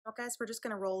Well, guys, we're just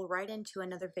going to roll right into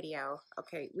another video.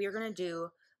 Okay, we are going to do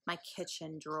my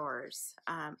kitchen drawers,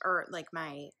 or like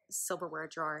my silverware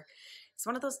drawer. It's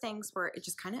one of those things where it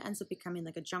just kind of ends up becoming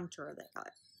like a junk drawer that got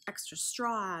extra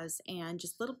straws and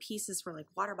just little pieces for like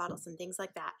water bottles and things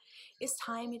like that. It's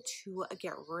time to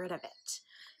get rid of it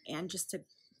and just to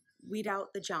weed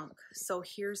out the junk. So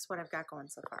here's what I've got going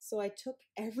so far. So I took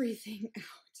everything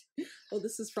out. Oh,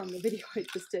 this is from the video I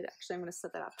just did. Actually, I'm going to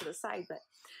set that off to the side, but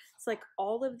it's like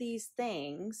all of these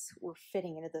things were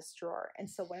fitting into this drawer. And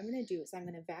so what I'm going to do is I'm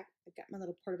going to I've got my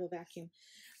little portable vacuum.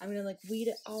 I'm going to like weed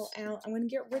it all out. I'm going to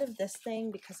get rid of this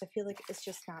thing because I feel like it's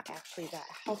just not actually that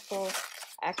helpful.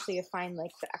 Actually, I find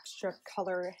like the extra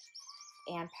color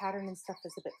and pattern and stuff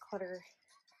is a bit clutter.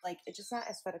 Like it's just not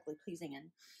aesthetically pleasing.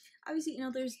 And obviously, you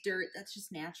know, there's dirt. That's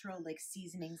just natural, like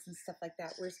seasonings and stuff like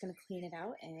that. We're just going to clean it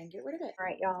out and get rid of it. All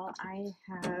right, y'all.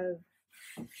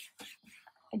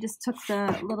 I just took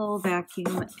the little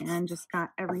vacuum and just got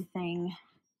everything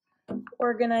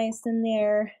organized in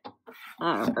there,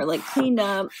 or like cleaned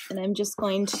up. And I'm just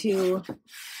going to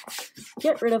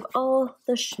get rid of all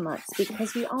the schmutz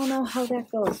because we all know how that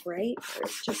goes, right?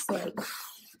 It's just like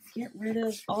get rid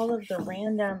of all of the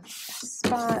random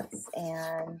spots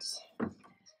and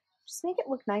just make it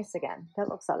look nice again. That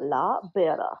looks a lot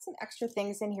better. Some extra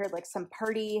things in here, like some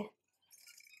party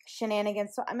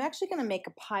shenanigans. So I'm actually going to make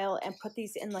a pile and put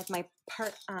these in like my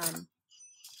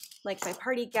like my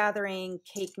party gathering,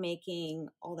 cake making,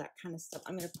 all that kind of stuff.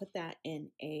 I'm going to put that in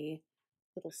a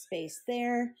little space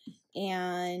there.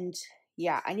 And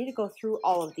yeah, I need to go through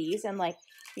all of these. And like,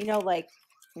 you know, like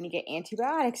when you get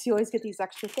antibiotics, you always get these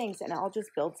extra things and it all just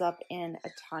builds up in a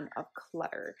ton of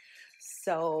clutter.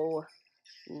 So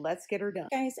let's get her done.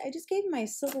 Guys, I just gave my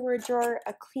silverware drawer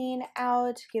a clean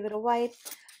out, give it a wipe.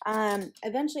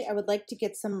 Eventually I would like to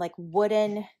get some like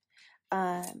wooden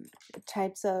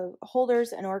types of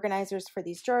holders and organizers for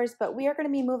these drawers, but we are going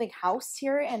to be moving house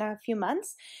here in a few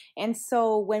months. And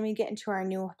so when we get into our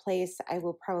new place, I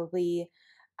will probably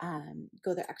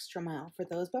go the extra mile for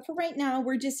those. But for right now,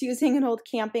 we're just using an old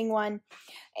camping one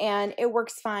and it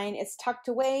works fine. It's tucked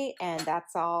away and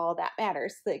that's all that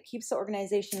matters. That keeps the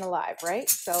organization alive, right?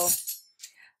 So,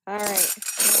 all right,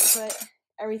 put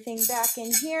everything back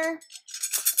in here.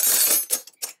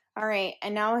 All right,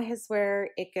 and now is where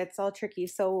it gets all tricky.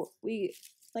 So we,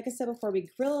 like I said before, we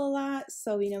grill a lot.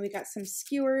 So, you know, we got some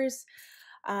skewers.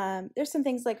 There's some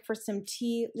things like for some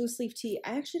tea, loose leaf tea.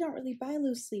 I actually don't really buy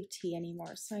loose leaf tea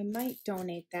anymore, so I might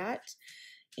donate that.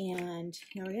 And,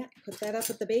 you know, yeah, put that up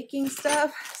with the baking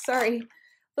stuff. Sorry, a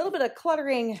little bit of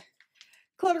cluttery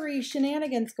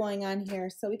shenanigans going on here.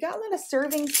 So we got a lot of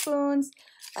serving spoons,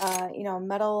 you know,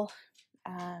 metal,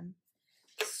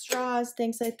 straws,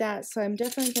 things like that. So I'm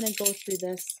definitely going to go through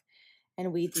this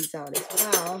and weed these out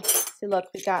as well. So look,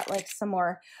 we got like some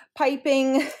more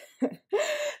piping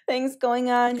things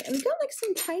going on. And we got like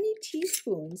some tiny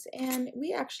teaspoons and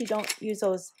we actually don't use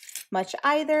those much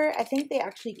either. I think they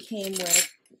actually came with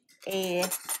a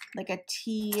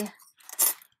tea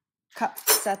cup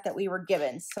set that we were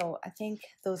given. So I think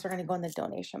those are going to go in the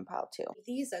donation pile too.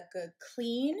 These a good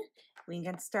clean. We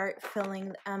can start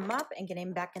filling them up and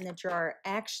getting back in the drawer.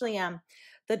 Actually,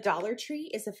 the Dollar Tree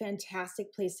is a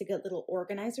fantastic place to get little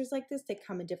organizers like this. They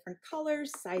come in different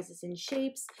colors, sizes, and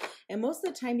shapes. And most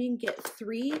of the time you can get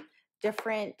three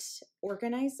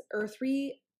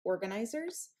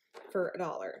organizers for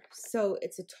 $1. So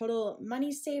it's a total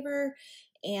money saver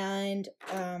and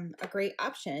a great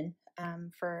option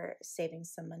for saving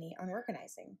some money on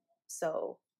organizing.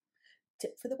 So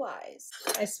tip for the wise.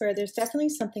 I swear there's definitely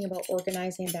something about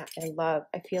organizing that I love.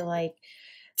 I feel like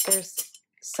there's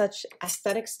such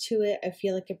aesthetics to it. I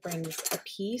feel like it brings a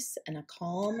peace and a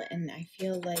calm, and I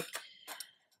feel like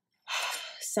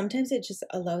sometimes it just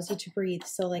allows you to breathe.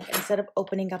 So like instead of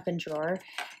opening up a drawer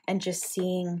and just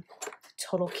seeing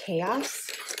total chaos,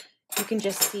 you can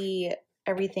just see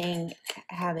everything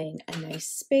having a nice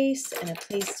space and a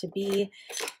place to be.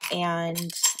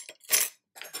 And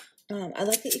I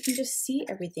like that you can just see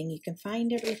everything. You can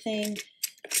find everything.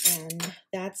 And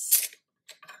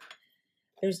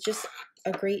there's just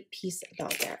a great piece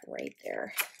about that right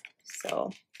there.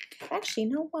 So actually,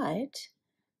 you know what?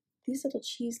 These little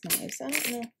cheese knives, I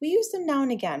don't know. We use them now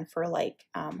and again for like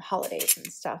holidays and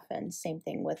stuff. And same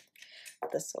thing with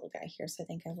this little guy here. So I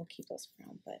think I will keep those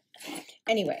around. But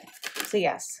anyway, so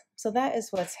yes. So that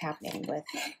is what's happening with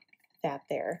that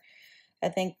there. I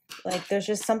think like there's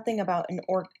just something about an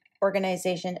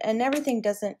organization, and everything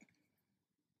doesn't,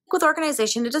 with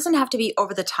organization, it doesn't have to be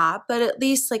over the top, but at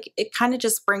least like it kind of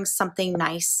just brings something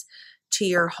nice to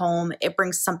your home. It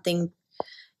brings something,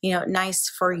 you know, nice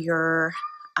for your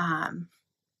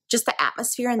just the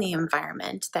atmosphere and the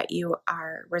environment that you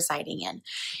are residing in.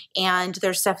 And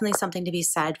there's definitely something to be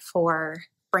said for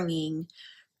bringing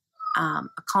a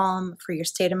calm for your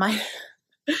state of mind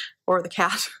or the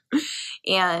cat.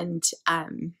 And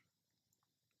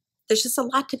there's just a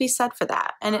lot to be said for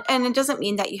that. And it doesn't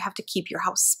mean that you have to keep your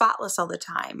house spotless all the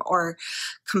time or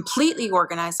completely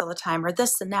organized all the time or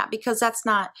this and that, because that's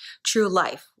not true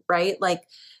life, right? Like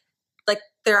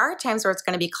there are times where it's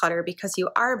going to be clutter because you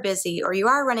are busy or you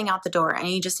are running out the door and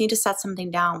you just need to set something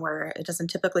down where it doesn't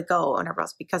typically go whenever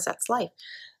else, because that's life.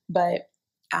 But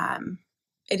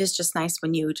it is just nice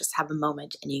when you just have a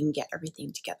moment and you can get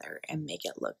everything together and make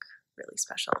it look really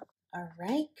special. All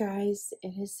right, guys,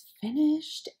 it is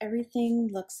finished. Everything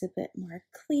looks a bit more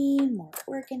clean, more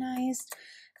organized.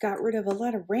 Got rid of a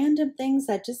lot of random things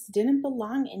that just didn't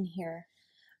belong in here.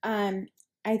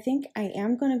 I think I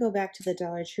am going to go back to the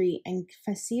Dollar Tree and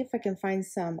see if I can find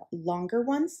some longer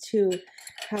ones to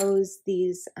house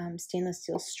these stainless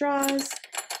steel straws,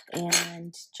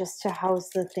 and just to house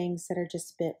the things that are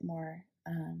just a bit more,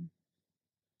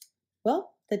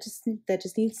 well, that just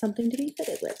need something to be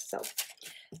fitted with. So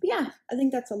yeah, I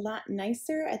think that's a lot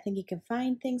nicer. I think you can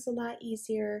find things a lot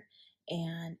easier,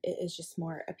 and it is just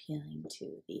more appealing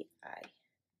to the eye.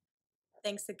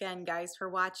 Thanks again, guys, for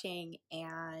watching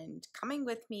and coming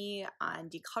with me on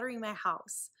decluttering my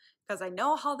house, because I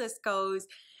know how this goes.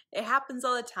 It happens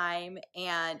all the time,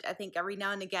 and I think every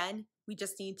now and again, we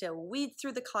just need to weed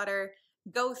through the clutter,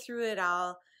 go through it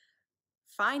all,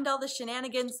 find all the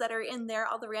shenanigans that are in there,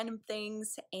 all the random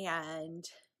things, and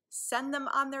send them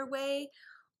on their way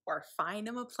or find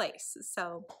them a place.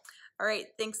 So, all right,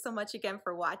 thanks so much again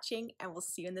for watching, and we'll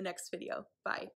see you in the next video. Bye.